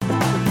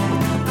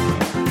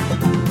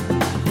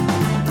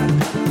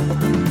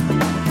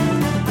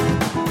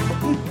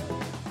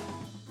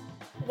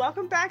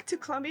back to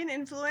Colombian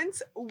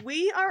Influence.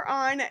 We are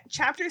on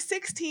chapter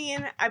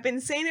 16. I've been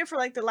saying it for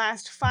like the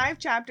last 5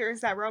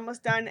 chapters that we're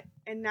almost done,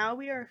 and now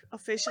we are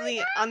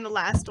officially on the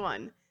last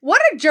one. What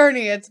a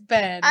journey it's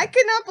been. I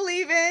cannot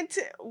believe it.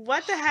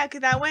 What the heck?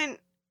 That went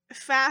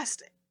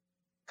fast,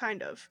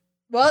 kind of.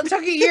 Well, it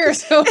took a year,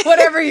 so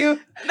whatever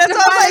you That's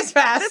all I was like,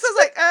 fast. this was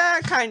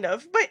like, kind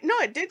of. But no,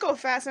 it did go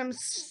fast. I'm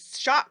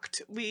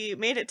shocked we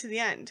made it to the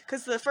end.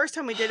 Because the first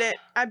time we did it,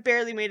 I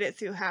barely made it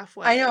through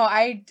halfway. I know.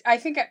 I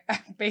think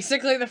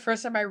basically the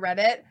first time I read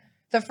it,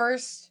 the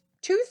first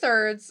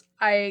 2/3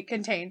 I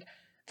contained.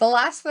 The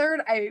last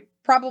third, I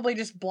probably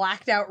just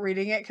blacked out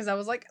reading it because I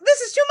was like,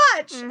 this is too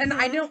much. Mm-hmm. And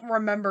I don't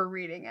remember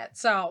reading it.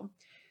 So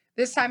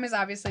this time has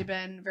obviously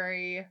been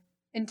very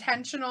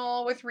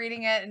intentional with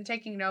reading it and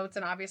taking notes,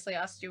 and obviously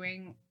us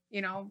doing,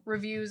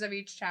 reviews of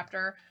each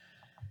chapter.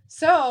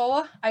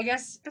 So I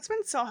guess it's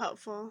been so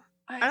helpful.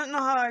 I don't know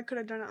how I could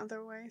have done it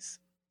otherwise.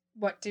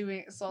 What, doing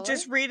it slowly?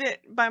 Just read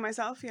it by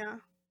myself, yeah.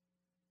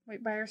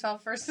 Wait, by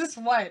yourself versus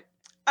what?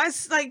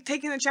 Us like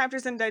taking the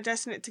chapters and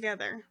digesting it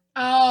together.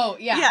 Oh,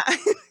 yeah. Yeah.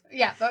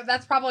 Yeah,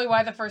 that's probably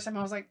why the first time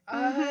I was like,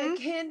 I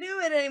can't do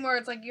it anymore.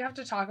 It's like you have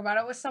to talk about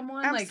it with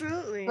someone.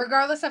 Absolutely. Like,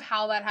 regardless of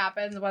how that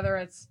happens, whether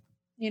it's,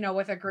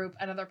 with a group,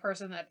 another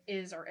person that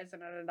is or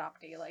isn't an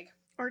adoptee, like.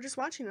 Or just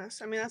watching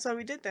us. I mean, that's why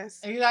we did this.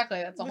 Exactly.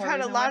 That's the We've whole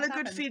had a reason lot of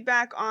good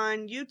feedback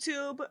on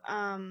YouTube.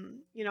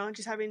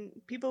 Just having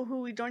people who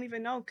we don't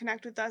even know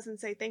connect with us and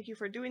say thank you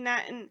for doing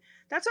that. And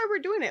that's why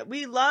we're doing it.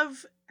 We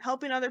love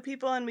helping other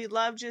people, and we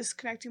love just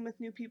connecting with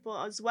new people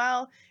as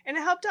well. And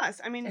it helped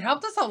us. I mean, it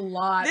helped us a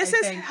lot. This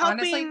is helping.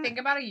 Honestly, think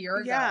about a year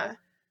ago. Yeah.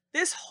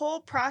 This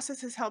whole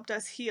process has helped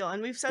us heal.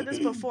 And we've said this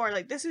before.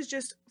 Like, this is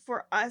just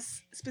for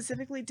us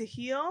specifically to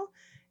heal,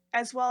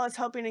 as well as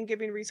helping and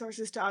giving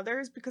resources to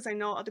others, because I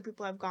know other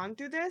people have gone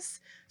through this.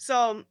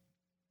 So,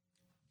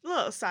 a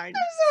little side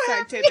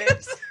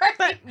tidbit.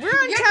 But we're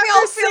on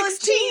chapter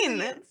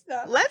 16.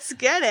 Let's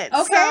get it.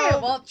 Okay,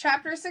 well,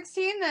 chapter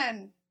 16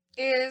 then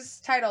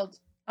is titled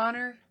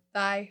Honor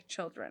Thy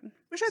Children.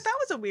 Which I thought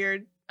was a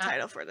weird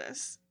title for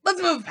this.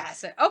 Let's move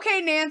past it.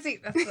 Okay, Nancy.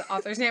 That's the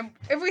author's name.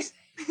 If we...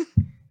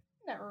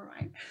 Never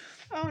mind.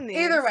 Oh, Nancy.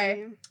 Either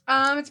way,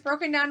 it's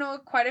broken down to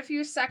quite a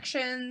few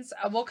sections.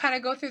 We'll kind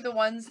of go through the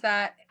ones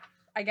that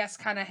I guess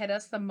kind of hit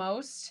us the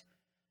most.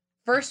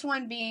 First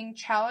one being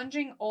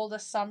challenging old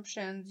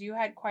assumptions. You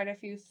had quite a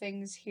few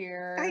things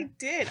here. I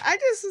did. I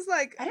just was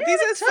like,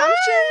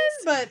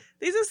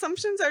 these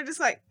assumptions are just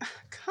like,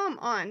 come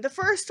on. The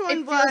first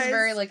one was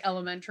very like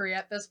elementary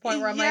at this point,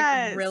 where I'm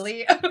like,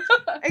 really?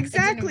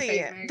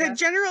 Exactly. The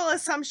general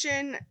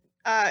assumption.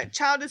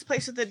 Child is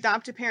placed with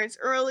adoptive parents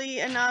early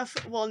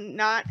enough will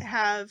not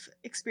have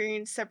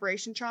experienced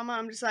separation trauma.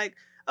 I'm just like,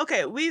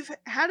 okay, we've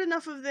had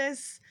enough of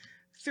this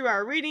through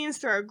our readings,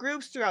 through our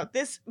groups, throughout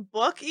this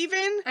book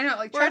even. I know,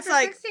 like chapter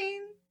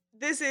 16.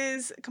 This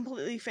is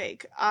completely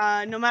fake.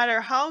 No matter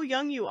how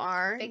young you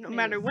are,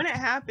 matter when it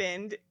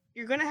happened,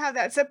 you're going to have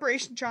that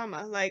separation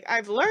trauma. Like,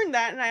 I've learned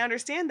that and I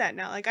understand that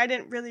now. Like, I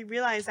didn't really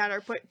realize that or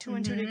put 2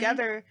 and 2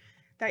 together,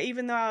 that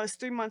even though I was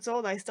 3 months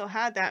old, I still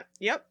had that.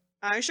 Yep.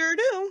 I sure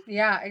do.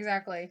 Yeah,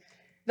 exactly.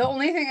 The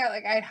only thing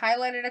I'd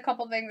highlighted a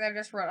couple things I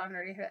just wrote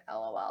underneath it,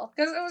 LOL,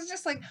 because it was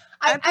just like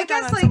I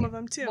guess like some of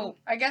them too. Well,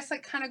 I guess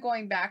like kind of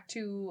going back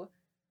to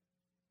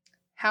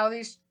how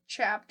these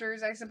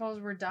chapters I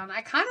suppose were done.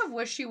 I kind of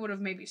wish she would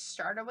have maybe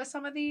started with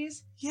some of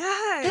these.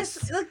 Yes.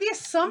 The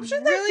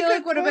assumptions really I feel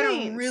like would have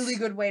been a really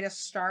good way to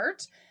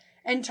start.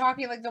 And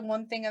talking like the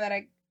one thing that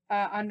I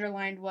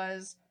underlined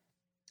was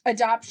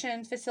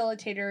adoption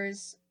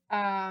facilitators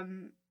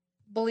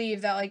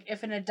believe that like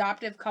if an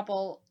adoptive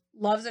couple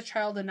loves a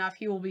child enough,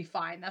 he will be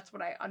fine. That's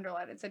what I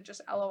underlined. It said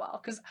just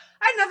LOL, because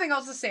I had nothing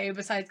else to say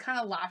besides kind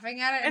of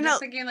laughing at it and just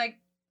thinking like,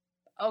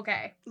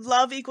 okay,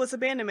 love equals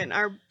abandonment.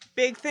 Our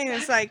big thing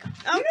is like,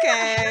 okay, I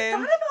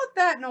haven't thought about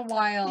that in a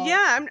while.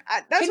 Yeah,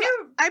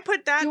 I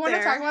put that. Do you want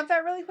to talk about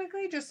that really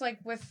quickly, just like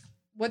with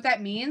what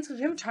that means? Because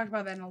we haven't talked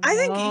about that in a long time.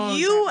 I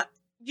think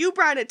you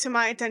brought it to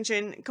my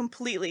attention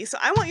completely. So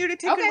I want you to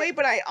take it away,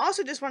 but I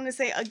also just wanted to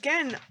say,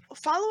 again,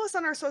 follow us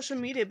on our social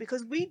media,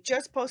 because we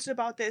just posted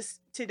about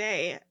this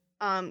today.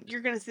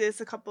 You're going to see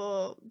this a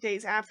couple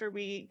days after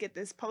we get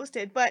this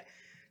posted, but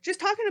just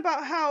talking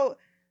about how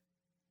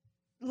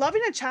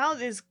loving a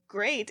child is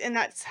great and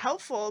that's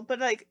helpful, but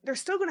like they're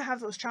still going to have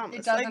those traumas.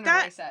 It doesn't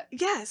erase it.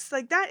 Yes,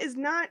 like that is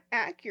not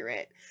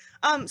accurate.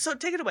 So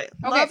take it away.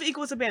 Okay. Love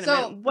equals abandonment.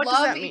 So what does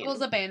that mean? Love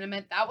equals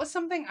abandonment. That was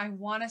something I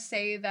want to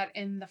say that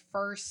in the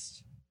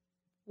first,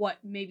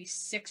 maybe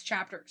 6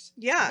 chapters.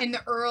 Yeah. In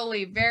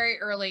the very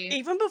early.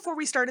 Even before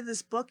we started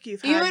this book,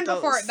 you've had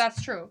those.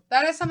 That's true.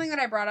 That is something that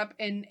I brought up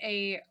in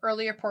a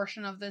earlier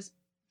portion of this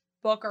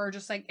book, or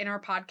just like in our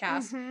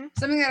podcast. Mm-hmm.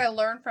 Something that I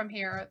learned from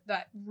here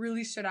that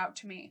really stood out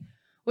to me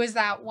was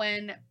that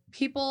when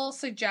people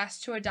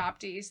suggest to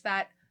adoptees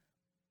that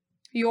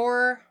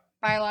your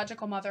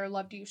biological mother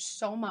loved you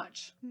so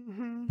much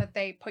that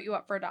they put you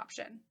up for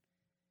adoption,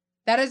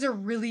 that is a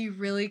really,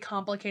 really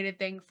complicated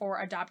thing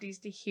for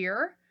adoptees to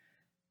hear,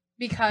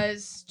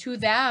 because to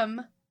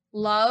them,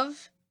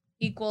 love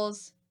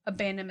equals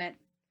abandonment.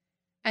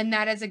 And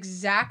that is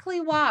exactly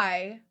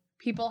why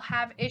people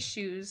have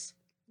issues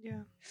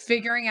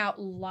figuring out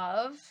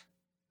love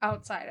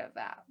outside of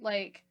that.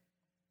 Like,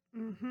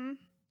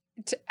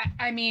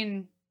 I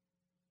mean,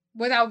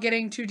 without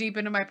getting too deep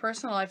into my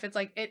personal life, it's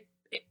like, it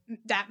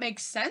that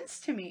makes sense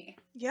to me.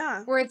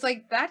 Yeah. Where it's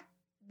like, that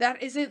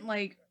isn't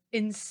like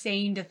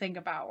insane to think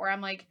about, where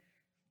I'm like,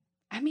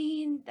 I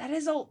mean,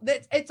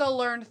 it's a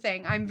learned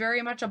thing. I'm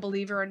very much a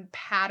believer in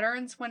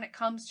patterns when it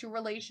comes to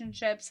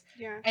relationships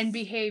and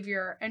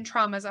behavior and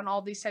traumas and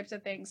all these types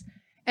of things.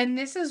 And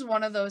this is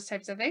one of those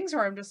types of things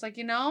where I'm just like,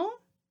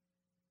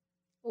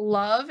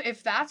 love,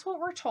 if that's what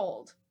we're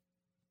told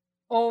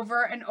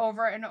over and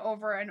over and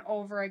over and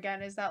over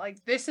again, is that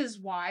like, this is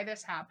why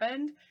this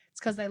happened. It's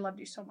because they loved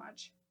you so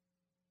much.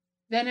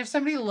 Then if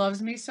somebody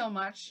loves me so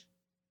much,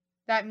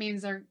 that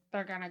means they're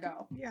gonna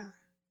go. Yeah.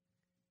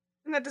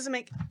 And that doesn't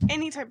make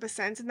any type of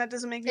sense, and that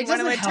doesn't make me want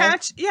to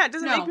attach. Yeah, it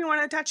doesn't make me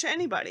want to attach to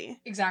anybody.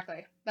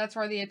 Exactly. That's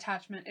where the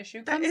attachment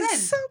issue comes in. That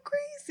is so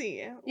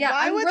crazy. Yeah,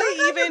 why would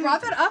they even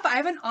brought that up? I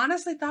haven't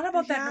honestly thought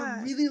about that in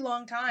a really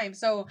long time.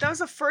 So that was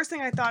the first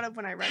thing I thought of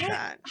when I read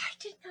that. I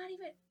did not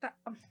even. See,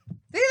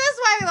 that's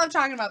why I love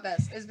talking about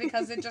this. Is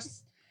because it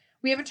just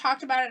we haven't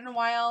talked about it in a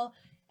while.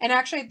 And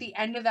actually, at the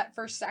end of that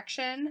first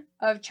section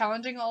of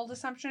challenging old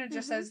assumption, it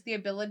just says the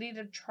ability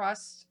to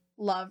trust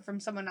love from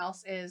someone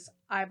else is,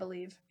 I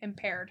believe,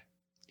 impaired.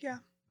 Yeah.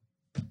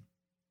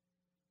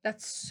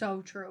 That's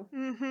so true.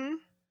 Mm-hmm.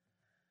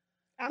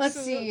 Let's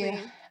see.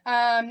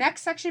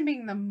 Next section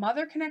being the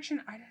mother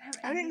connection.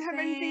 I didn't have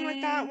anything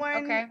with that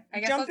one. Okay. I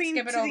guess let's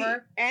skip it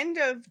over. The end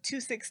of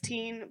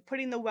 216,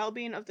 putting the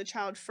well-being of the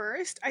child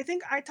first. I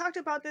think I talked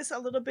about this a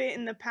little bit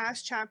in the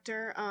past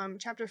chapter,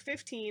 chapter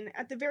 15.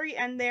 At the very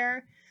end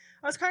there,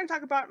 I was kind of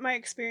talking about my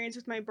experience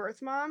with my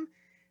birth mom.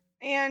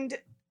 And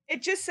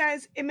it just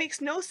says, it makes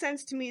no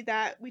sense to me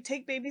that we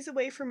take babies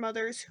away from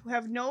mothers who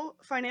have no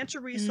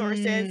financial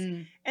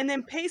resources and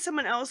then pay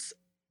someone else,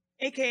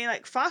 aka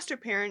like foster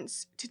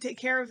parents, to take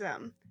care of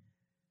them.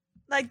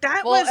 Like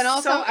that was and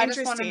also so I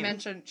just want to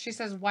mention, she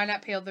says, why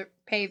not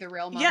pay the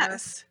real mother?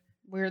 Yes.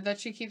 Weird that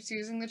she keeps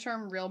using the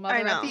term real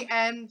mother at the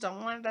end.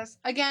 Don't want this.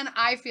 Again,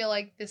 I feel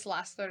like this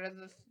last third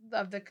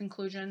of the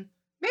conclusion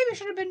maybe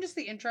should have been just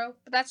the intro,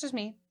 but that's just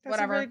me. That's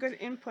Whatever. A really good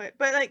input.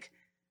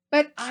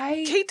 But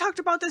Kate talked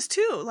about this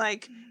too.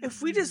 Like,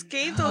 if we just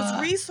gave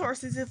those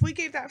resources, if we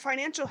gave that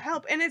financial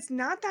help, and it's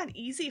not that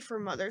easy for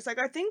mothers. Like,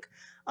 I think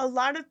a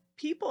lot of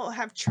people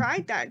have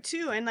tried that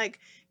too, and like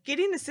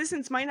getting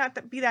assistance might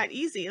not be that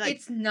easy. Like,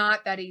 it's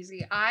not that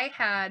easy. I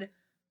had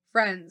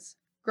friends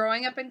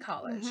growing up in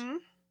college.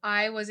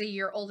 I was a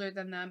year older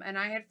than them, and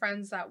I had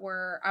friends that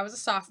I was a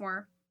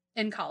sophomore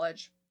in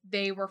college.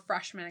 They were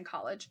freshmen in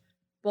college.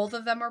 Both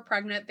of them were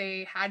pregnant.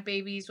 They had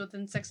babies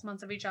within 6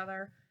 months of each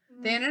other.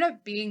 They ended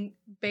up being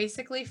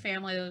basically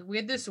family. Like, we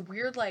had this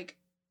weird, like,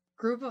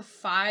 group of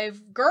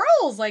 5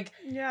 girls. Like,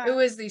 it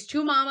was these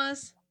 2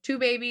 mamas, 2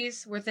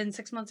 babies within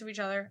 6 months of each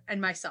other, and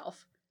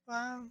myself.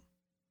 Wow.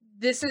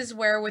 This is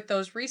where, with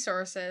those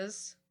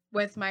resources,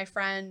 with my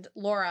friend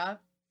Laura,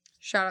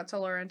 shout out to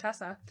Laura and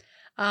Tessa,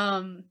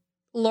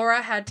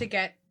 Laura had to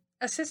get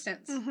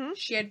assistance.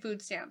 She had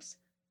food stamps.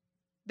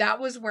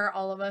 That was where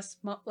all of us,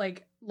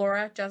 like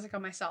Laura, Jessica,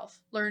 myself,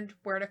 learned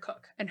where to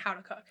cook and how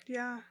to cook.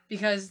 Yeah.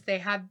 Because they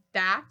had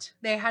that.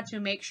 They had to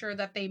make sure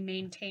that they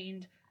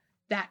maintained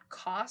that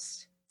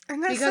cost.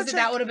 And that's because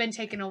that would have been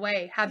taken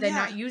away had they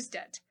not used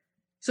it.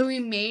 So we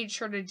made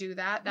sure to do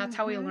that. That's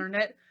how we learned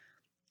it.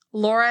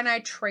 Laura and I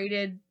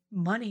traded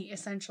money,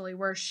 essentially,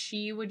 where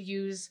she would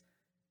use,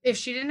 if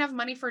she didn't have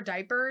money for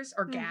diapers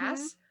or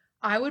gas,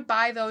 I would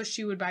buy those.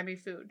 She would buy me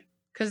food.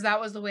 Because that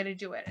was the way to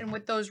do it. And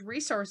with those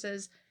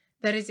resources,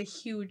 that is a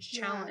huge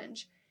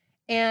challenge.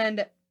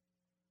 And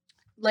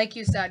like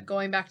you said,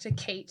 going back to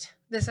Kate,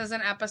 this is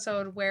an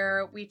episode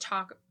where we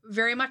talk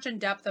very much in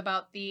depth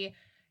about the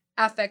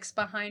ethics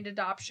behind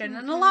adoption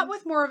and a lot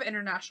with more of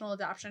international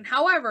adoption.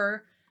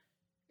 However,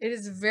 it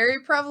is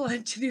very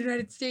prevalent to the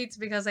United States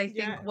because I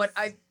think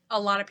a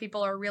lot of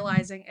people are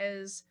realizing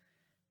is,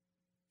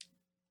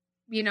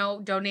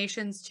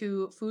 donations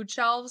to food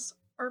shelves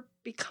are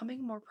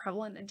becoming more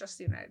prevalent in just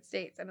the United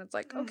States. And it's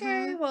like,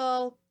 okay,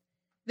 well,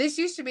 this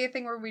used to be a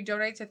thing where we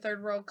donate to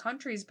third world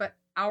countries, but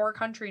our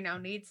country now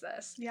needs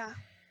this. Yeah.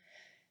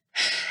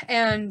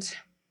 And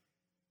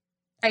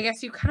I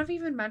guess you kind of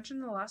even mentioned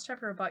in the last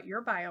chapter about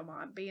your bio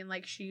mom being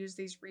like, she used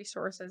these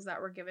resources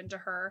that were given to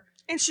her.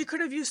 And she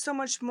could have used so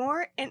much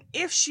more. And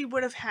if she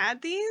would have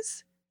had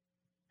these,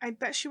 I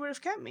bet she would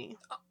have kept me.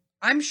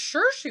 I'm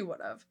sure she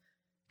would have.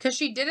 Because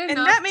she did enough.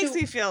 And that makes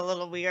me feel a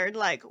little weird.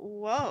 Like,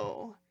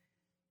 whoa.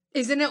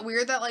 Isn't it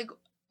weird that, like,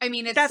 I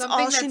mean, it's that's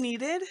all she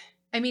needed?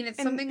 I mean,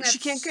 it's something that she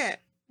can't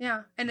get.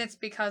 Yeah. And it's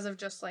because of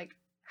just, like,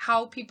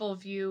 how people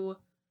view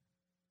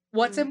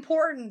what's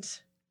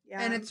important.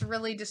 Yeah. And it's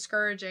really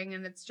discouraging.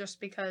 And it's just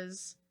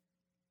because.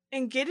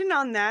 And getting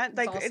on that,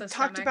 like, it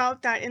talked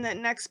about that in that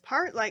next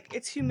part. Like,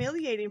 it's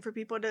humiliating for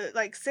people to,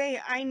 like,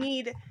 say, I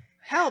need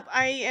help.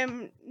 I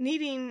am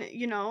needing,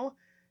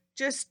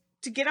 just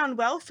to get on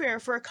welfare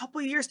for a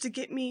couple years to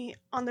get me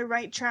on the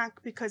right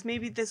track because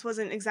maybe this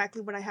wasn't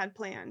exactly what I had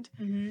planned.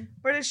 Mm-hmm.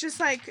 But it's just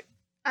like,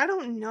 I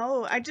don't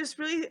know. I just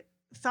really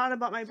thought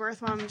about my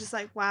birth mom and just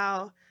like,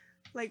 wow,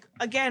 like,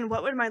 again,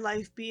 what would my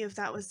life be if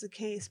that was the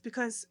case?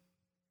 Because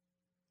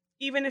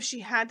even if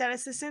she had that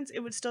assistance, it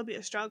would still be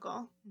a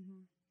struggle.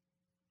 Mm-hmm.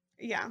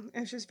 Yeah,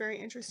 it's just very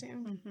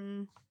interesting.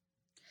 Mm-hmm.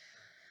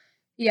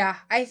 Yeah,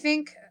 I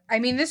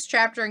mean, this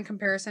chapter in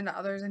comparison to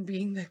others and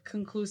being the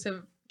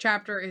conclusive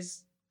chapter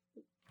is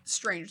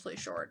strangely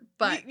short,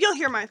 but you'll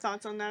hear my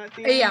thoughts on that at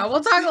the end. Yeah,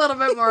 we'll talk a little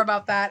bit more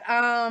about that.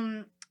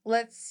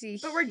 Let's see.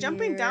 But we're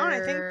jumping down, I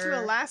think, to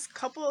the last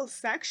couple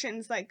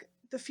sections, like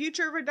the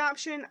future of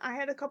adoption. I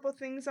had a couple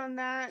things on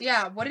that.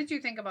 Yeah, what did you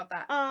think about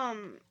that?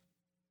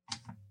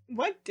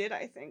 What did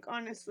I think,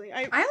 honestly?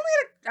 I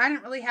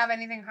didn't really have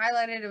anything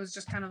highlighted. It was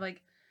just kind of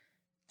like,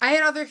 I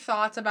had other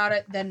thoughts about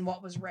it than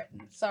what was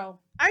written, so.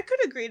 I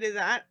could agree to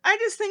that. I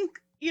just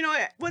think,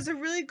 it was a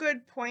really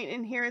good point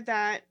in here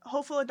that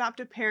hopeful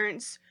adoptive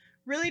parents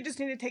really just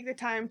need to take the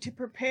time to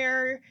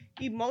prepare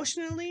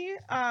emotionally,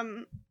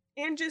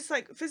 and just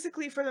like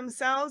physically for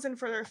themselves and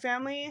for their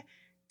family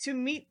to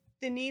meet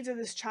the needs of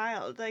this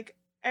child. Like,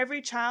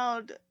 every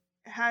child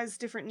has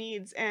different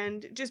needs,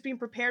 and just being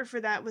prepared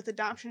for that with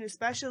adoption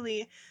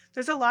especially,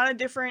 there's a lot of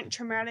different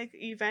traumatic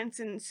events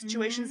and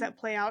situations that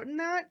play out in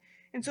that.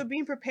 And so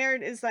being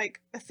prepared is like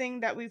a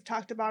thing that we've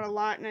talked about a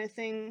lot, and a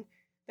thing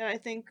that I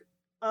think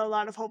a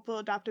lot of hopeful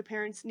adoptive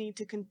parents need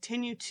to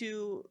continue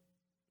to,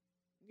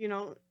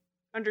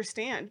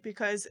 understand,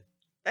 because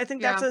I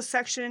think that's a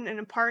section and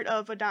a part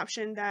of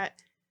adoption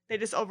that they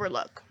just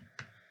overlook.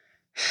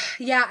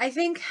 Yeah, I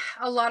think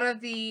a lot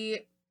of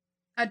the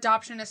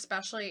adoption,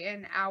 especially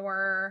in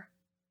our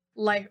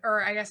life,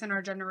 or I guess in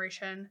our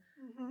generation,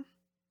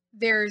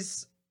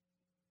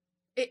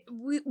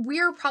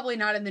 we're probably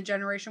not in the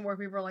generation where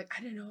people are like,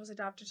 I didn't know I was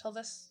adopted till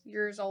this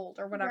years old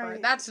or whatever.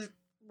 Right. That's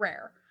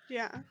rare.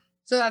 Yeah.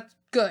 So that's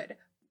good.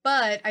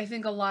 But I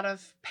think a lot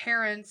of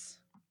parents,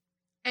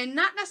 and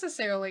not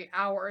necessarily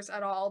ours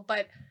at all,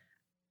 but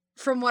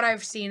from what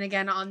I've seen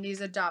again on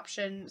these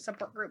adoption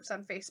support groups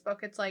on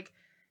Facebook, it's like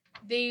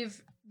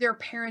their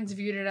parents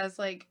viewed it as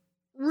like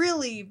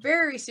really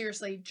very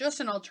seriously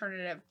just an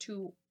alternative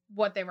to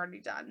what they've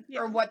already done,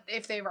 or what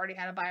if they've already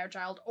had a bio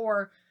child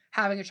or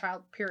having a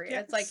child, period.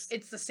 Yes. It's like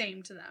it's the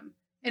same to them,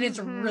 and it's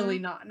really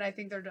not. And I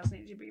think there does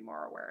need to be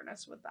more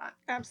awareness with that.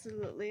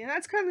 Absolutely. And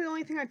that's kind of the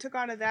only thing I took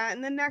out of that.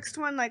 And the next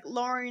one, like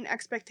lowering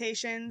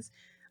expectations.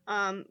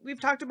 We've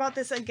talked about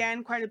this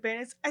again quite a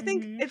bit. I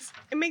think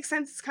it makes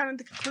sense. It's kind of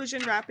the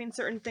conclusion, wrapping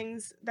certain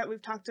things that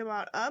we've talked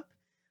about up.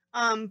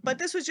 But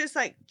this was just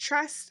like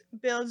trust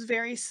builds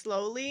very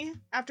slowly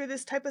after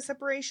this type of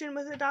separation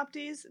with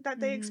adoptees that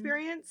they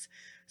experience.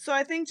 So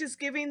I think just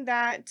giving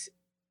that,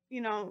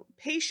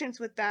 patience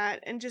with that,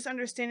 and just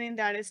understanding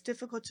that it's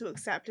difficult to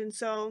accept. And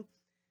so,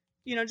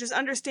 just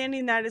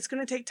understanding that it's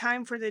going to take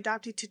time for the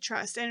adoptee to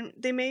trust, and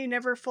they may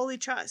never fully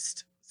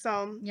trust.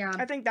 So yeah,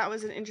 I think that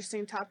was an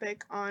interesting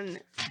topic on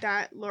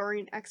that,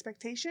 lowering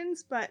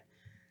expectations. But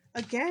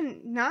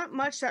again, not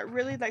much that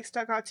really like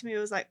stuck out to me. It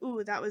was like,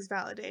 ooh, that was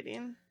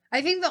validating.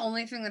 I think the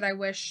only thing that I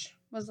wish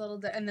was a little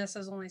bit, and this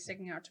is only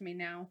sticking out to me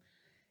now,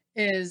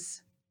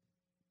 is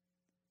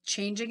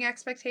changing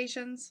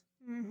expectations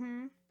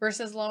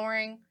versus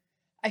lowering.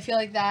 I feel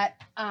like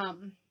that.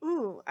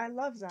 Ooh, I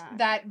love that.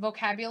 That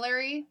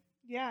vocabulary,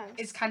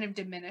 is kind of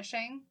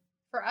diminishing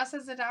for us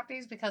as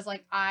adoptees, because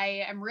like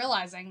I am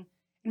realizing.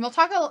 And we'll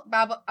talk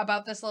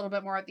about this a little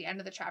bit more at the end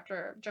of the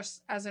chapter,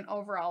 just as an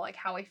overall, like,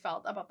 how I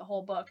felt about the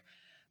whole book.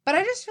 But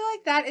I just feel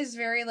like that is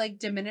very, like,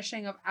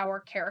 diminishing of our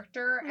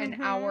character and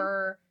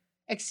our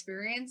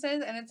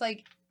experiences. And it's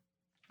like,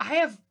 I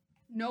have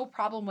no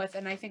problem with,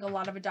 and I think a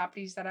lot of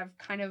adoptees that have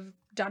kind of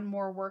done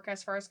more work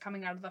as far as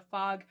coming out of the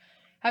fog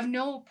have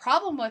no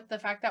problem with the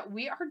fact that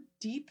we are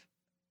deep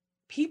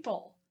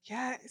people.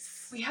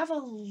 Yes. We have a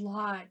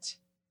lot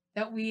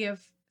that we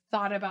have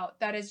thought about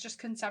that is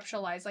just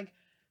conceptualized, like,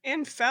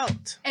 and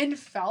felt.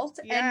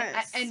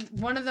 Yes. And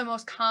one of the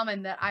most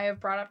common that I have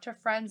brought up to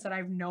friends that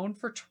I've known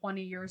for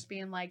 20 years,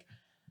 being like,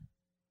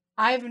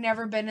 I've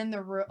never been in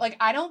the room. Like,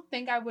 I don't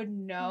think I would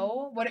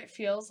know what it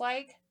feels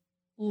like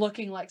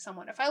looking like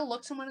someone. If I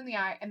look someone in the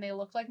eye and they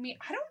look like me,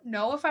 I don't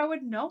know if I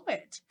would know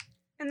it.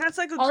 And that's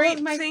like a great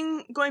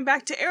thing going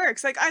back to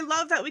Eric's. Like, I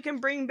love that we can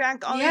bring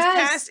back all these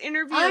past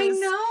interviews. I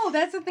know.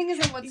 That's the thing, is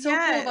that what's so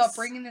cool about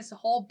bringing this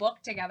whole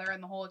book together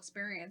and the whole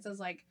experience is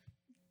like,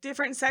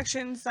 different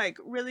sections like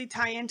really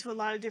tie into a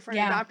lot of different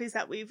adoptees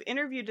that we've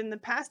interviewed in the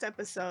past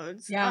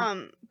episodes.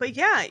 But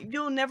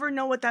you'll never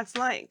know what that's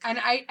like.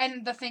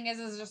 And the thing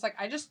is just like,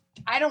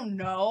 I don't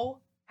know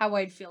how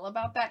I'd feel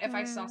about that if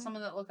I saw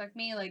someone that looked like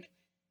me. Like,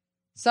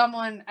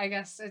 someone, I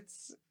guess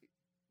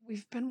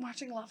we've been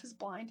watching Love is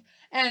Blind,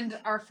 and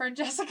our friend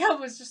Jessica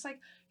was just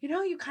like,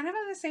 you kind of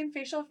have the same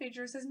facial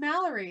features as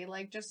Mallory,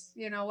 like, just,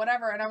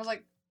 whatever. And I was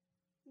like,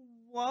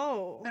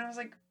 whoa. And I was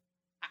like,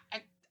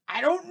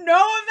 I don't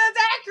know if that's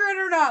accurate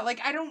or not. Like,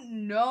 I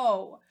don't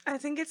know. I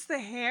think it's the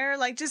hair.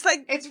 Like, just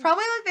like. It's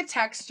probably like the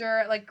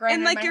texture. Like, granted,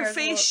 and like your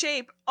face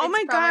shape. Oh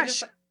my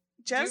gosh. Like,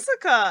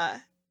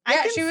 Jessica. I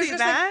can she was see just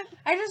that.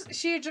 Like,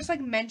 she had just like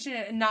mentioned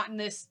it, and not in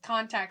this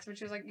context, but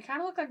she was like, "You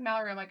kind of look like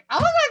Mallory." I'm like, "I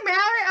look like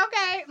Mallory,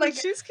 okay." Like,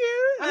 she's cute.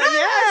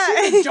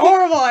 Yeah, she's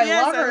adorable. I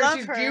love her. I love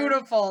she's her.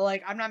 beautiful.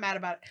 Like, I'm not mad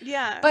about it.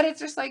 Yeah, but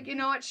it's just like, you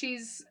know what?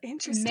 She's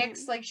interesting.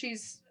 Mixed. Like,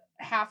 she's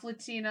half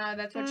Latina.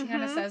 That's what she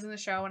kind of says in the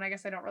show, and I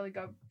guess I don't really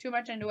go too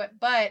much into it.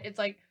 But it's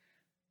like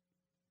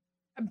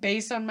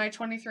based on my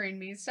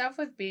 23andMe stuff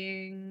with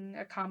being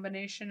a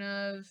combination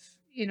of,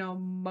 you know,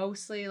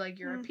 mostly like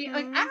European.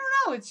 Like, I don't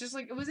know. It's just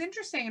like, it was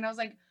interesting, and I was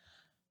like,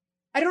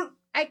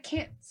 I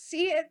can't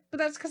see it, but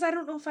that's because I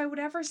don't know if I would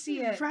ever see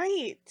it.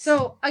 Right.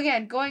 So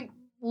again,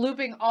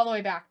 looping all the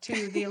way back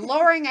to the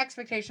lowering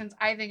expectations,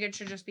 I think it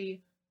should just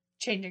be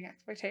changing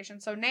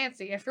expectations. So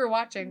Nancy, if you're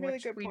watching, really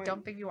which we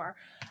don't think you are,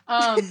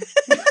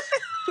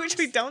 which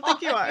we don't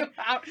think you are,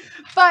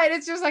 but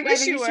it's just like,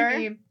 wish I think it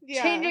should be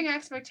changing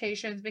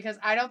expectations, because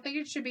I don't think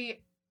it should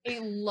be a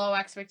low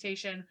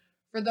expectation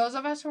for those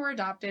of us who are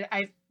adopted.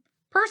 I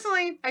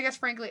personally, I guess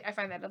frankly, I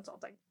find that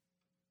insulting.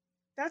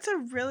 That's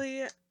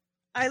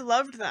I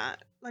loved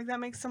that. Like, that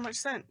makes so much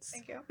sense.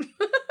 Thank you.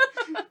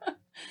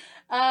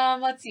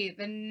 Let's see.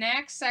 The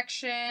next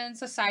section,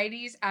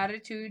 society's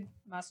attitude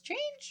must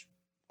change.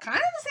 Kind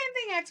of the same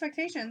thing,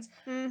 expectations.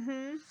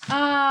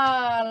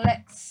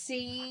 Let's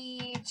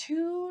see.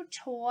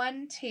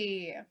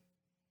 220.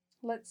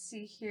 Let's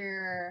see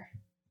here.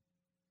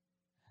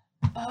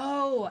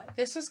 Oh,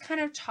 this was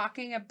kind of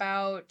talking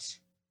about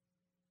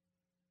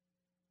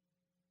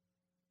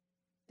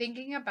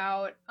thinking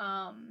about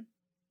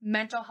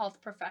mental health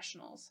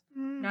professionals.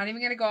 Not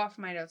even going to go off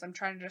my notes. I'm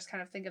trying to just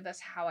kind of think of this,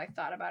 how I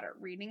thought about it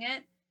reading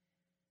it.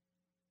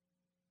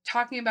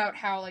 Talking about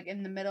how, like,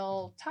 in the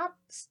middle,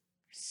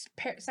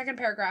 second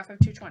paragraph of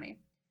 220.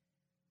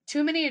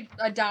 Too many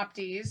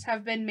adoptees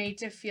have been made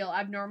to feel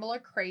abnormal or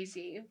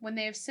crazy when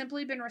they have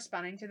simply been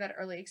responding to that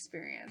early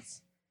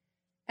experience.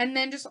 And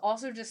then just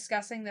also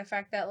discussing the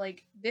fact that,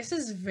 like, this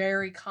is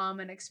very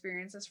common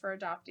experiences for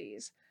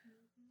adoptees.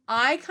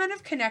 I kind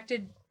of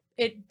connected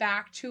it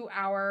back to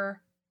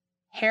our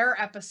hair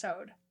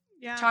episode.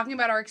 Yeah. Talking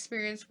about our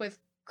experience with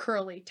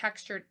curly,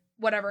 textured,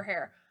 whatever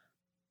hair.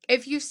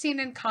 If you've seen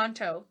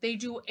Encanto, they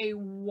do a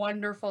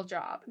wonderful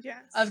job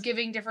of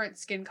giving different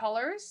skin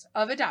colors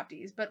of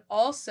adoptees, but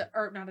also,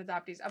 or not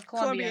adoptees, of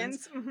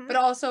Colombians. But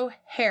also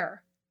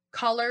hair,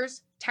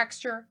 colors,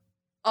 texture,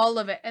 all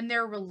of it. And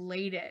they're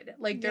related.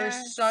 Like,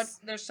 there's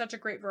such a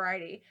great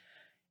variety.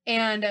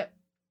 And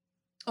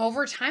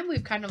over time,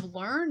 we've kind of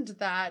learned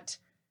that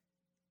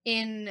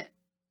in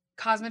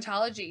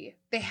cosmetology,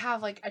 they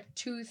have like a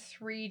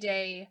 2-3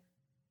 day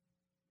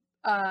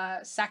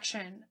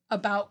section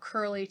about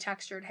curly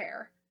textured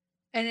hair,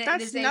 and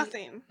that's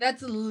nothing.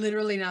 That's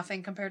literally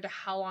nothing compared to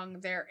how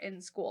long they're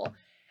in school,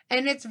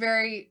 and it's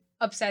very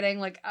upsetting.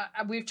 Like,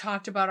 we've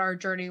talked about our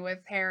journey with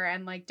hair,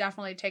 and like,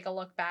 definitely take a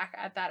look back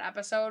at that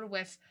episode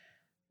with,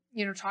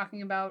 you know,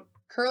 talking about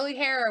curly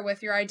hair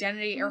with your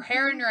identity, or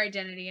hair in your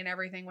identity, and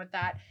everything with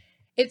that.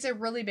 It's a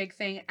really big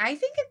thing. I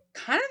think it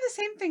kind of the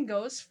same thing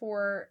goes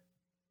for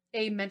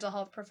a mental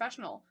health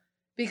professional,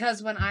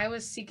 because when I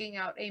was seeking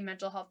out a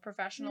mental health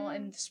professional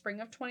in the spring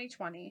of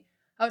 2020,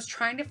 I was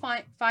trying to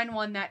find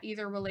one that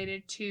either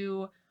related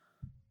to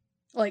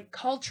like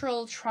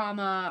cultural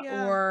trauma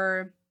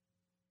or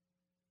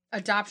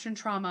adoption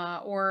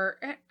trauma, or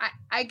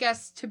I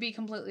guess, to be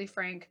completely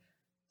frank,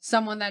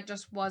 someone that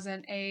just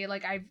wasn't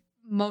like, I've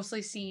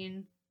mostly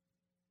seen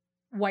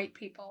white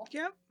people.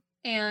 Yep.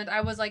 And I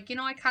was like, you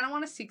know, I kind of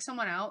want to seek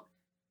someone out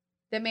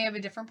that may have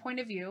a different point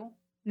of view.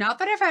 Not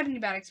that I've had any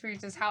bad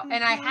experiences,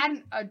 and I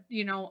hadn't,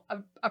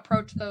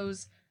 approached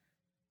those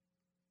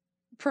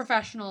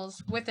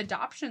professionals with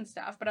adoption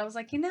stuff, but I was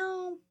like, you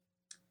know,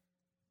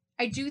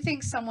 I do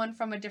think someone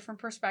from a different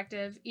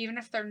perspective, even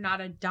if they're not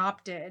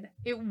adopted,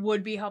 it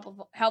would be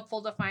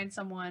helpful to find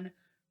someone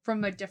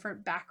from a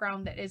different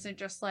background that isn't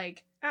just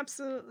like,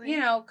 absolutely, you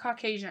know,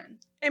 Caucasian.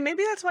 And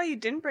maybe that's why you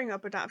didn't bring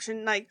up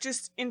adoption. Like,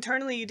 just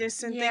internally, you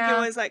just didn't think it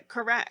was like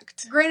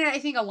correct. Granted, I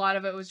think a lot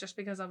of it was just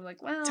because I was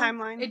like, well,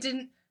 timeline.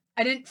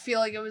 I didn't feel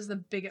like it was the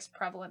biggest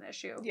prevalent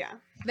issue. Yeah.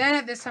 Then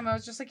at this time, I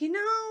was just like, you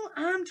know,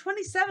 I'm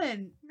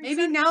 27.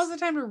 Maybe now's the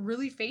time to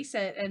really face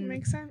it. And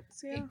makes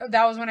sense. Yeah.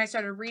 That was when I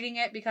started reading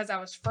it, because I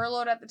was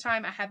furloughed at the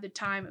time. I had the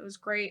time. It was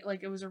great.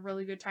 Like, it was a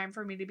really good time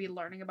for me to be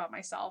learning about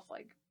myself.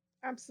 Like,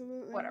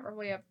 absolutely. Whatever.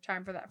 We have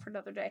time for that for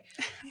another day.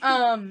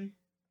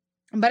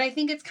 But I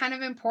think it's kind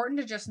of important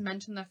to just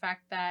mention the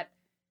fact that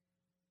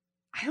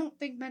I don't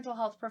think mental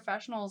health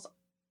professionals,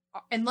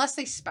 unless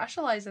they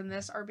specialize in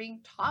this, are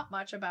being taught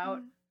much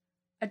about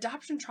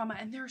adoption trauma,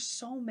 and there are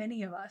so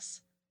many of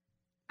us.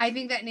 I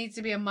think that needs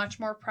to be a much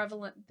more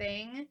prevalent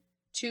thing.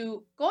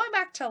 To going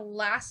back to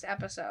last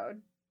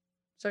episode,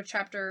 so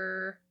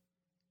chapter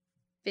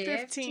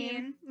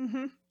 15.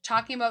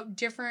 Talking about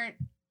different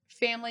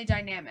family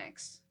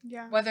dynamics.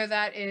 Yeah. Whether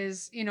that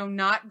is, you know,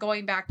 not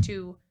going back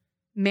to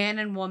man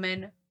and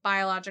woman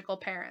biological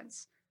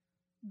parents,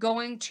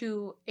 going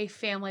to a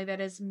family that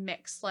is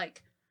mixed,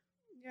 like,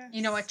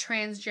 you know, a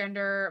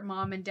transgender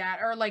mom and dad,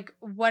 or like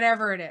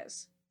whatever it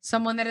is.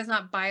 Someone that is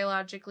not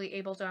biologically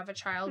able to have a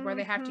child, where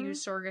they have to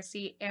use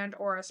surrogacy and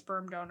or a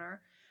sperm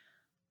donor.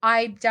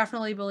 I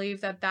definitely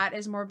believe that that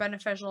is more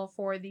beneficial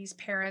for these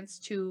parents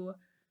to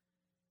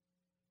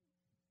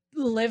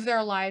live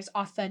their lives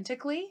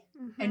authentically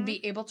and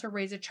be able to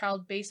raise a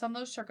child based on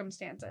those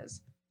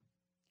circumstances.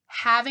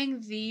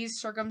 Having these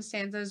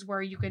circumstances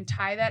where you can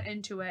tie that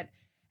into it,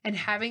 and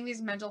having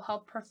these mental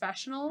health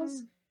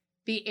professionals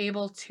be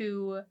able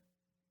to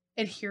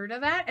adhere to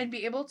that and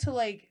be able to,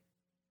 like,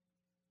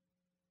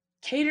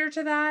 cater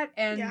to that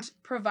and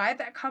provide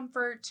that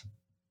comfort.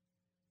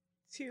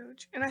 It's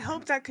huge. And I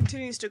hope that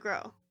continues to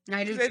grow.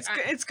 I do.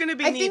 It's going to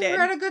be needed. I think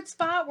we're at a good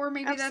spot where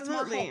maybe that's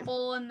more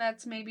hopeful and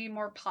that's maybe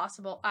more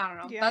possible. I don't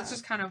know. Yeah. That's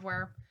just kind of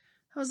where...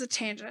 That was a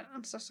tangent.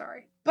 I'm so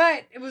sorry.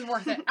 But it was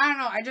worth it. I don't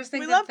know. I just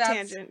think we love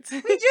tangents.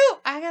 We do.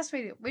 I guess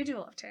we do. We do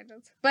love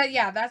tangents. But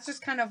yeah, that's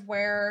just kind of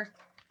where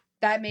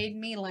that made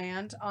me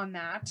land on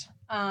that.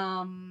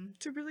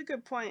 It's a really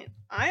good point.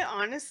 I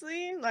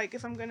honestly, like,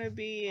 if I'm going to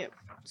be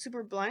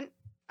super blunt,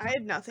 I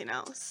had nothing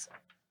else.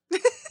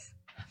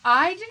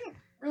 I didn't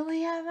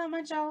really have that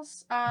much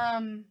else.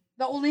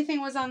 The only thing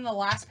was on the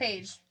last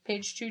page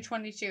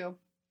 222. You're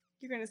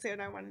going to say what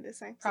I wanted to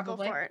say.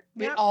 Probably. So go for it.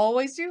 We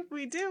always do.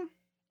 We do.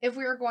 If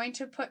we are going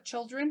to put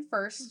children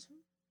first,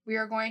 we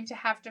are going to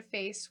have to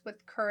face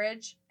with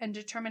courage and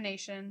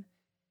determination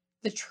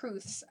the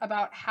truths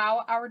about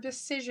how our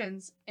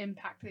decisions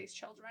impact these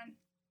children.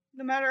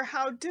 No matter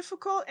how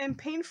difficult and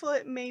painful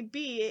it may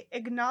be,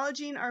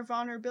 acknowledging our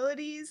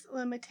vulnerabilities,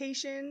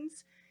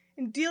 limitations,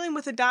 and dealing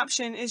with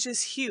adoption is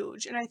just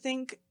huge. And I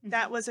think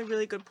that was a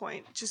really good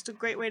point. Just a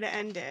great way to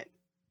end it.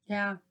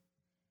 Yeah.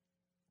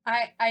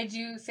 I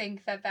do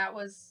think that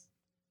was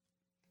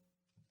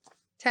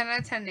 10 out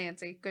of 10,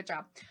 Nancy. Good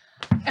job.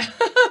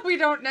 We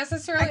don't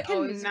necessarily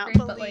always agree,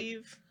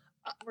 believe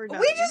we're done.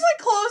 We just, like,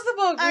 close the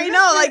book. I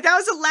know, like, that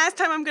was the last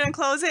time I'm gonna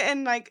close it,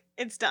 and, like,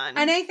 it's done.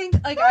 And I think,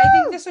 like, I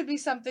think this would be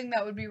something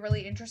that would be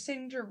really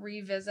interesting to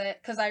revisit,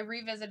 because I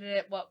revisited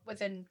it,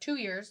 within 2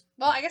 years.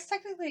 Well, I guess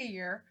technically a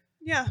year.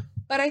 Yeah.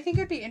 But I think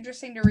it'd be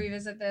interesting to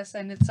revisit this,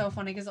 and it's so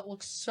funny, because it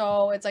looks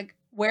so, it's, like,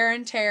 wear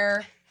and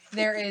tear.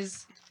 There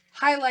is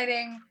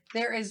highlighting.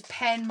 There is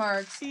pen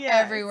marks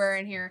everywhere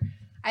in here.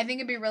 I think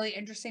it'd be really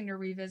interesting to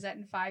revisit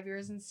in 5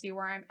 years and see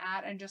where I'm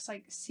at and just,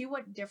 like, see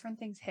what different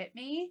things hit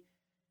me.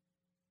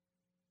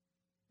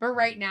 But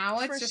right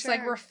now, it's just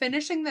like we're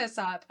finishing this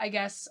up, I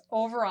guess,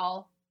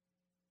 overall.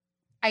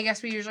 I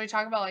guess we usually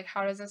talk about, like,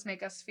 how does this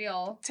make us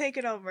feel? Take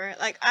it over.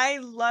 Like, I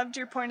loved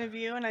your point of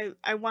view, and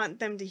I want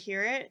them to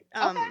hear it.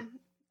 Okay.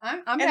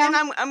 I'm and down.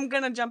 then I'm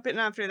going to jump in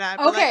after that.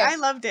 But, okay. Like, I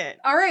loved it.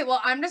 All right.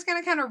 Well, I'm just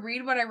going to kind of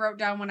read what I wrote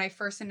down when I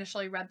first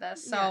initially read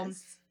this.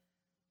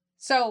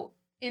 So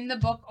in the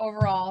book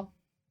overall,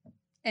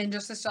 in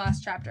just this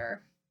last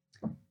chapter,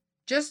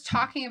 just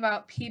talking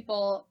about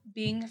people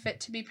being fit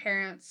to be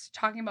parents,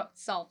 talking about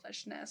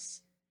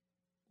selfishness.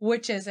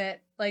 Which is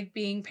it? Like,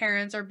 being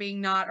parents or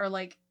being not, or,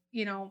 like,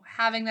 you know,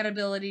 having that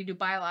ability to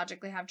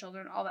biologically have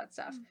children, all that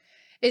stuff.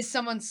 Is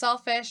someone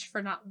selfish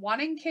for not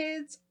wanting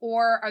kids,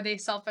 or are they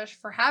selfish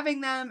for having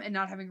them and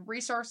not having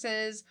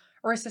resources,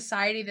 or a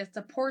society that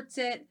supports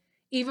it,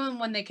 even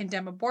when they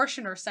condemn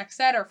abortion or sex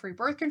ed or free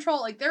birth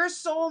control? Like, there are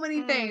so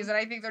many things that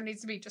I think there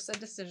needs to be just a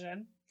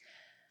decision.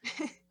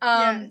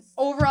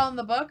 Overall in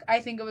the book, I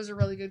think it was a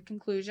really good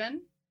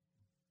conclusion.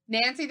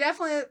 Nancy you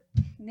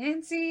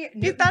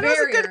thought it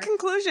was a good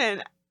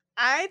conclusion.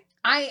 I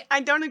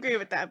don't agree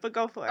with that, but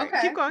go for it.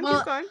 Okay. Keep going.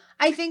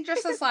 I think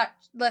just this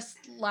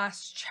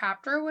last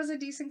chapter was a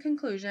decent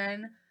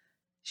conclusion.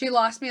 She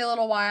lost me a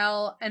little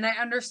while, and I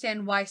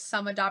understand why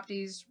some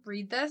adoptees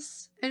read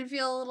this and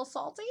feel a little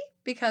salty,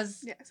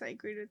 because yes, I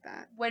agreed with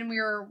that. When we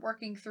were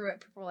working through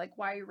it, people were like,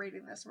 "Why are you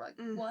reading this?" We're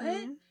like,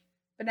 "What?"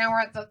 But now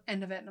we're at the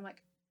end of it, and I'm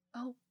like,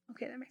 "Oh,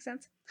 okay, that makes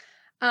sense."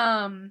 But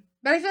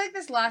I feel like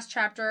this last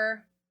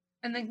chapter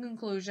and then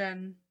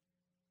conclusion,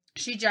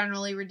 she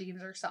generally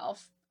redeems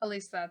herself. At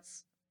least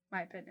that's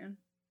my opinion.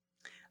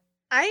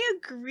 I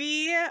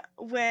agree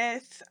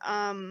with,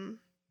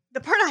 the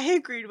part I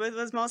agreed with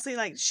was mostly,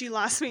 like, she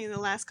lost me in the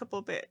last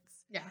couple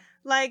bits. Yeah.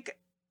 Like,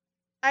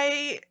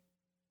 I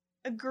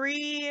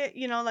agree,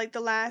 you know, like, the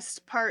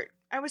last part,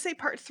 I would say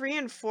part 3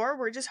 and 4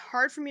 were just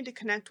hard for me to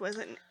connect with.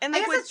 And like, I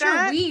guess with that's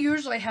that, true. We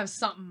usually have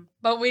something,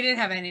 but we didn't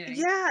have anything.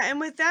 Yeah, and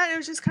with that, it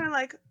was just kind of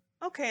like,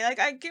 okay, like,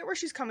 I get where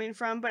she's coming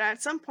from, but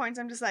at some points,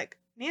 I'm just like,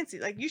 Nancy,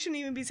 like, you shouldn't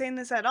even be saying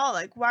this at all.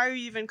 Like, why are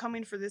you even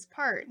coming for this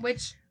part?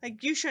 Which,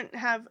 like, you shouldn't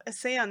have a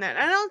say on that.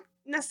 And I don't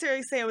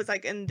necessarily say it was,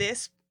 like, in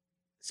this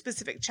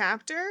specific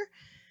chapter.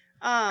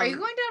 Are you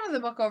going down to the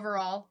book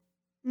overall?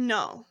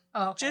 No.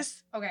 Oh,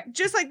 okay.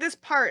 Just like this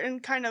part,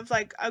 and kind of,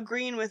 like,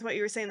 agreeing with what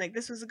you were saying. Like,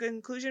 this was a good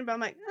conclusion, but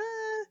I'm like,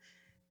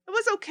 it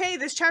was okay.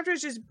 This chapter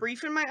is just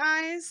brief in my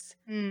eyes.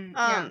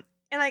 Yeah.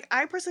 And, like,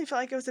 I personally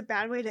felt like it was a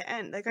bad way to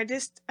end. Like,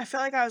 I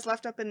felt like I was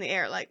left up in the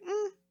air. Like,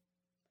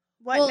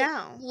 what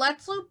now?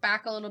 Let's loop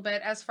back a little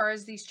bit as far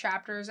as these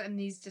chapters and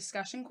these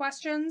discussion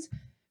questions,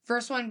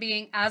 First one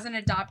being, as an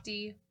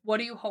adoptee, what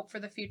do you hope for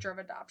the future of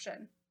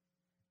adoption?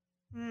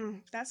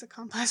 That's a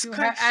complex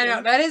question. I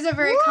know, that is a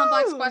very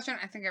complex question.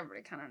 I think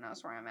everybody kind of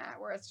knows where I'm at,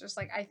 where it's just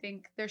like, I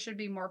think there should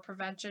be more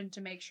prevention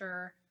to make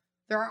sure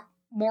there aren't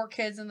more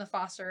kids in the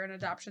foster and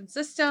adoption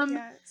system.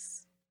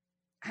 Yes.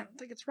 I don't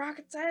think it's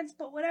rocket science,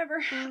 but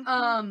whatever.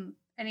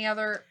 Any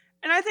other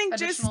And I think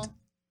additional? just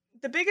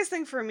the biggest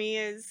thing for me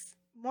is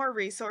more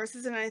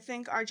resources, and I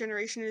think our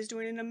generation is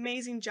doing an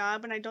amazing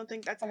job, and I don't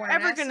think that's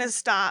ever gonna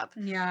stop.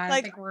 Yeah,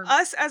 like, I think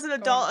us as an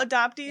adult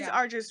adoptees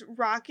are just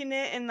rocking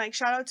it, and like,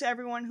 shout out to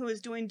everyone who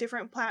is doing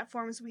different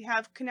platforms. We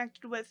have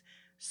connected with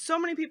so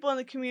many people in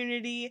the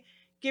community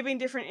giving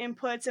different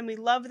inputs, and we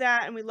love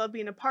that, and we love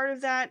being a part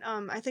of that.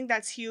 I think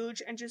that's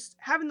huge, and just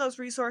having those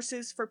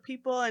resources for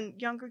people and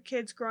younger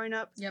kids growing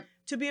up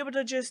to be able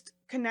to just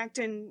connect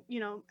and, you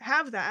know,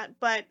 have that.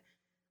 But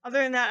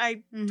other than that,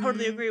 I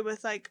totally agree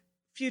with like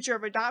future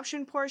of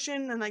adoption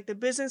portion and like the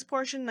business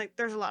portion. Like,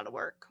 there's a lot of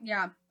work.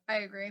 Yeah, I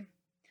agree.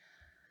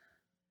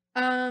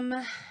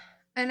 And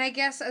I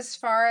guess as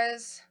far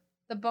as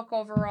the book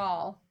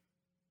overall,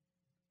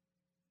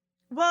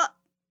 well,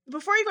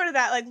 before you go to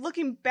that, like,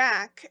 looking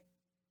back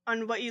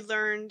on what you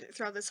learned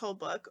throughout this whole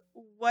book,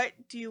 what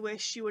do you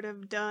wish you would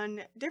have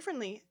done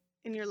differently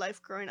in your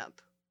life growing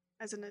up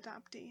as an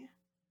adoptee?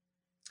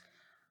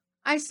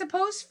 I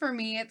suppose for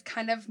me, it's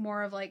kind of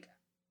more of like,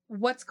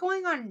 what's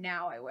going on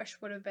now I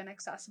wish would have been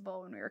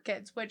accessible when we were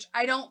kids, which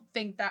I don't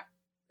think that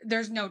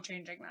there's no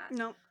changing that.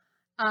 No.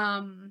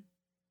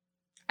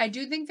 I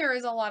do think there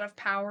is a lot of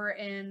power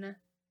in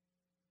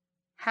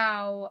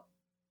how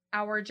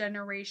our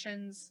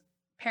generation's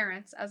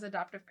parents, as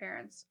adoptive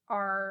parents,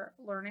 are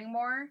learning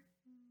more.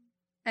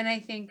 And I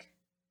think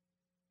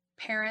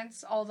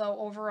parents, although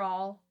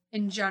overall,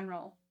 in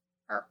general,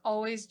 are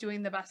always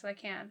doing the best they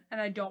can.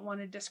 And I don't want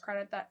to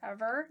discredit that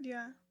ever.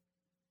 Yeah.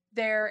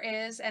 There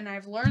is, and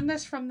I've learned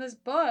this from this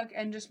book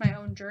and just my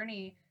own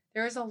journey,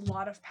 there is a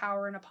lot of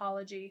power in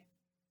apology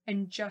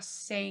and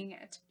just saying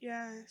it.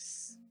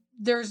 Yes.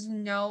 There's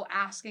no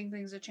asking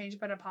things to change,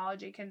 but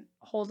apology can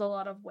hold a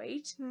lot of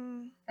weight.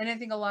 And I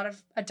think a lot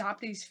of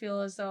adoptees feel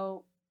as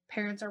though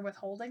parents are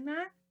withholding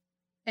that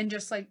and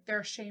just like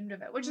they're ashamed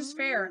of it, which is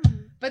fair.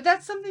 But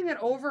that's something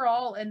that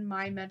overall in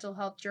my mental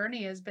health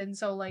journey has been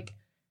so like,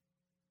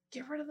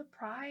 get rid of the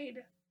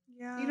pride.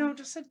 Yeah. You know,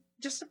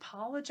 just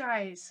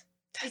apologize.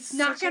 It's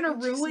not going to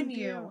ruin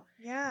you.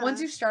 Yeah.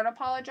 Once you start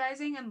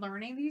apologizing and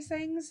learning these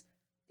things,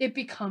 it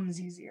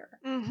becomes easier.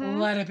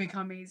 Let it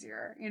become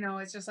easier. You know,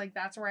 it's just like,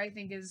 that's where I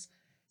think is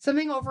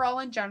something overall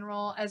in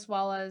general, as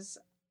well as,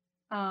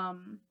 I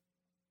don't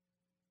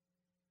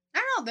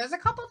know, there's a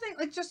couple things,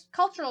 like just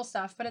cultural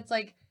stuff, but it's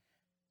like,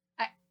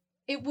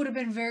 it would have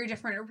been very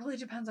different. It really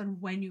depends on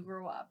when you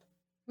grew up.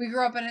 We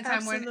grew up in a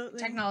time when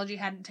technology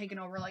hadn't taken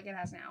over like it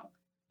has now.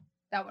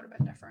 That would have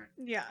been different.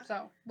 Yeah.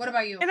 So, what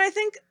about you? And I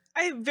think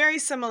very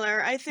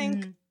similar. I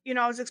think, you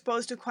know, I was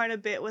exposed to quite a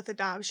bit with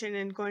adoption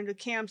and going to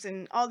camps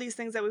and all these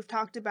things that we've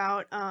talked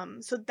about.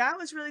 So that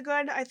was really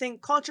good. I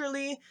think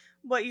culturally,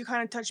 what you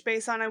kind of touched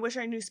base on, I wish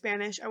I knew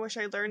Spanish. I wish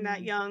I learned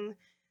that young.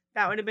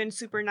 That would have been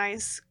super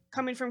nice.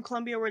 Coming from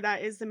Colombia, where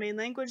that is the main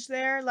language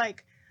there,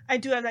 like, I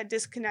do have that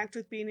disconnect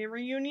with being in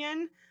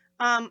Reunion.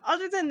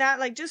 Other than that,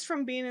 like, just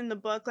from being in the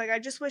book, like, I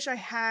just wish I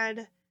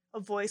had a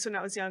voice when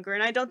I was younger,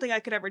 and I don't think I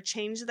could ever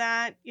change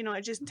that. You know,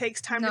 it just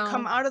takes time to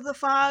come out of the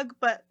fog,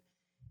 but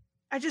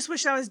I just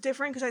wish I was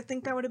different, because I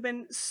think that would have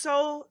been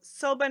so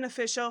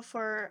beneficial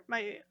for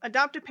my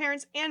adoptive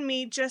parents and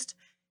me, just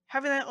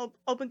having that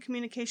open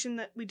communication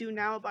that we do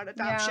now about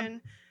adoption.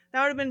 Yeah.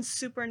 That would have been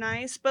super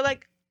nice, but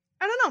like,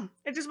 I don't know,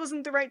 it just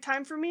wasn't the right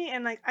time for me,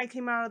 and like, I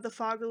came out of the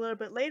fog a little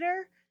bit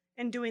later,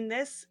 and doing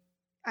this,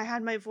 I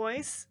had my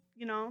voice,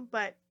 you know,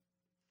 but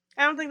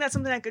I don't think that's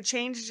something I could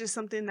change. It's just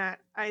something that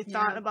I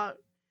thought about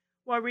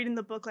while reading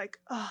the book, like,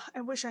 oh,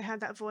 I wish I had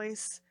that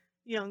voice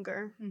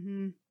younger.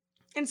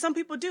 And some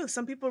people do.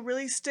 Some people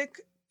really stick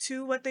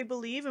to what they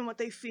believe and what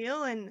they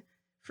feel, and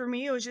for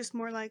me, it was just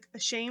more like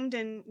ashamed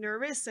and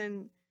nervous,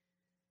 and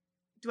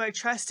do I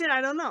trust it?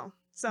 I don't know.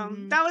 So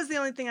that was the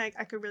only thing I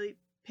could really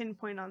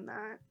pinpoint on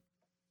that.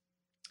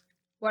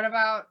 What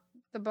about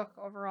the book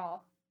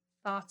overall?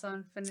 Thoughts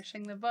on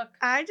finishing the book?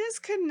 I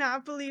just could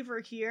not believe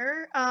we're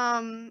here.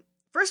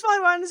 First of all, I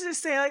wanted to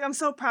just say, like, I'm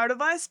so proud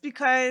of us,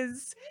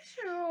 because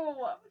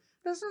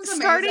this is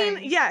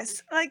amazing.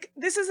 Yes, like,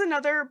 this is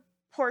another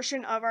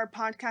portion of our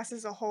podcast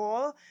as a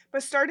whole,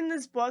 but starting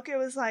this book, it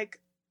was like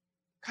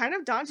kind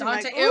of daunting.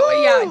 Like,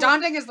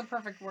 daunting is the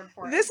perfect word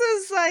for it. This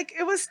is like,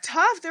 it was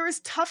tough. There was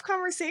tough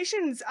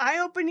conversations,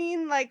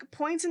 eye-opening like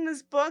points in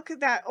this book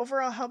that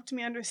overall helped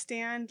me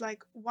understand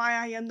like why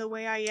I am the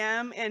way I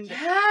am. And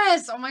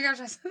yes, oh my gosh,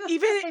 I said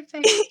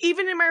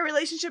even in my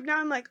relationship now,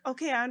 I'm like,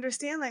 okay, I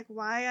understand like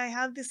why I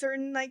have these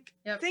certain like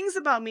things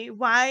about me.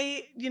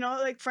 Why, you know,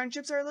 like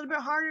friendships are a little bit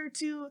harder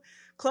to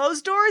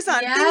close doors on.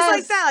 Things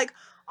like that. Like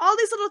all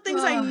these little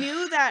things I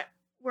knew that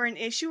were an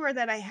issue or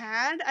that I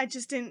had, I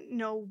just didn't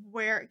know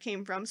where it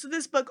came from. So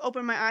this book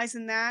opened my eyes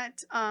in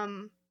that.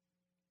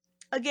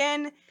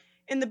 Again,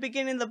 in the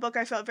beginning of the book,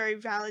 I felt very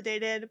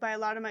validated by a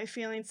lot of my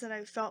feelings that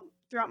I felt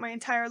throughout my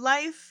entire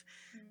life.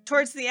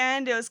 Towards the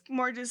end, it was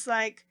more just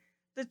like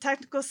the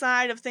technical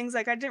side of things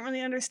like I didn't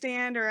really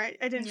understand, or I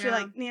didn't feel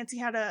like Nancy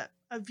had a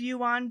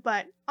view on.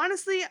 But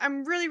honestly,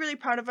 I'm really, really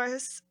proud of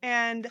us.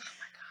 And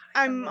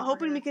I'm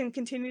hoping we can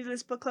continue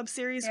this book club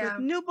series with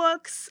new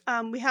books.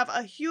 We have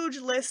a huge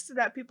list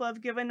that people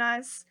have given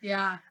us.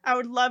 Yeah. I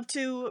would love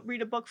to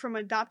read a book from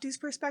an adoptee's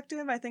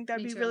perspective. I think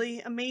that'd be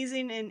really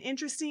amazing and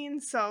interesting.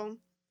 So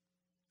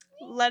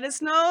let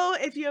us know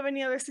if you have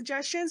any other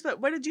suggestions. But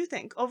what did you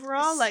think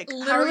overall? Like,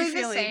 literally how are you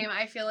feeling? The same.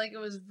 I feel like it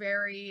was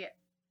very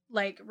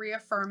like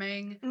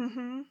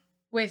reaffirming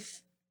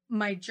with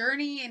my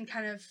journey and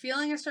kind of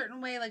feeling a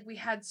certain way. Like we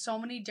had so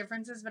many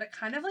differences, but it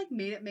kind of like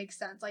made it make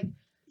sense. Like,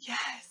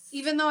 yes,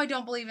 even though I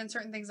don't believe in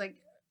certain things like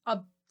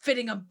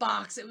fitting a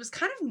box, it was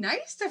kind of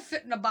nice to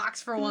fit in a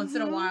box for once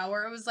in a while,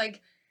 where it was like,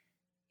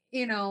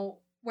 you know,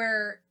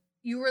 where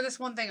you were this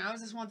one thing, I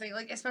was this one thing,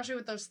 like especially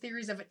with those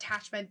theories of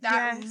attachment,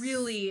 that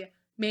really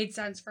made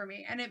sense for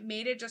me. And it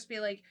made it just be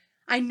like,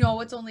 I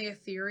know it's only a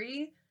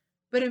theory,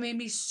 but it made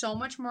me so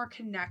much more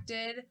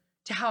connected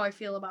to how I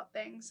feel about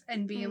things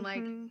and being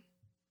like,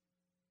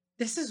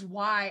 this is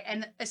why.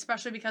 And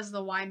especially because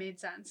the why made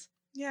sense.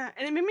 Yeah.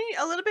 And it made me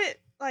a little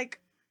bit like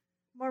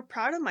more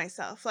proud of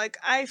myself. Like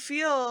I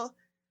feel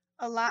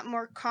a lot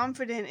more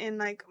confident in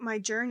like my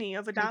journey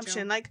of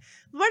adoption. Like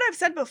what I've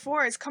said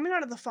before is coming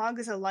out of the fog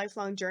is a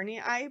lifelong journey.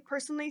 I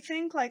personally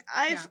think like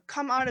I've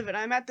come out of it.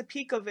 I'm at the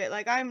peak of it.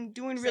 Like I'm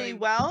doing really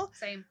well.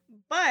 Same.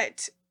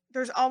 But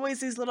there's always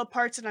these little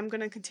parts that I'm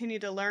going to continue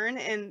to learn,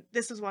 and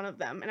this is one of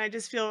them. And I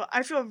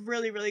feel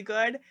really, really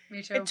good.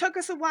 Me too. It took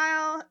us a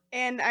while,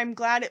 and I'm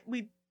glad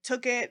we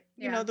took it,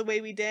 you know, the way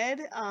we did.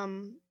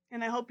 And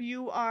I hope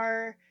you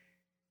are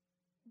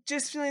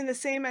just feeling the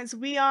same as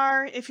we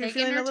are. If you're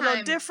feeling a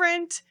little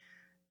different,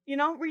 you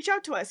know, reach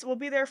out to us. We'll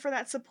be there for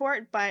that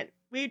support, but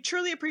we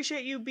truly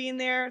appreciate you being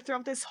there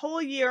throughout this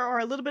whole year, or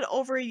a little bit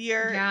over a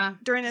year,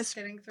 during this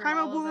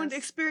Primal Wound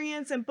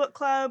experience and book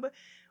club.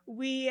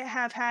 We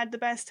have had the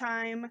best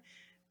time.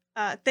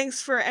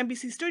 Thanks for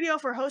NBC Studio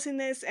for hosting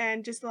this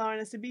and just allowing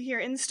us to be here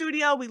in the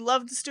studio. We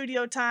love the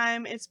studio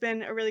time. It's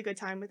been a really good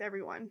time with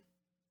everyone.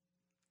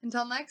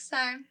 Until next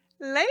time.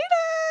 Later.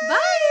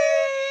 Bye.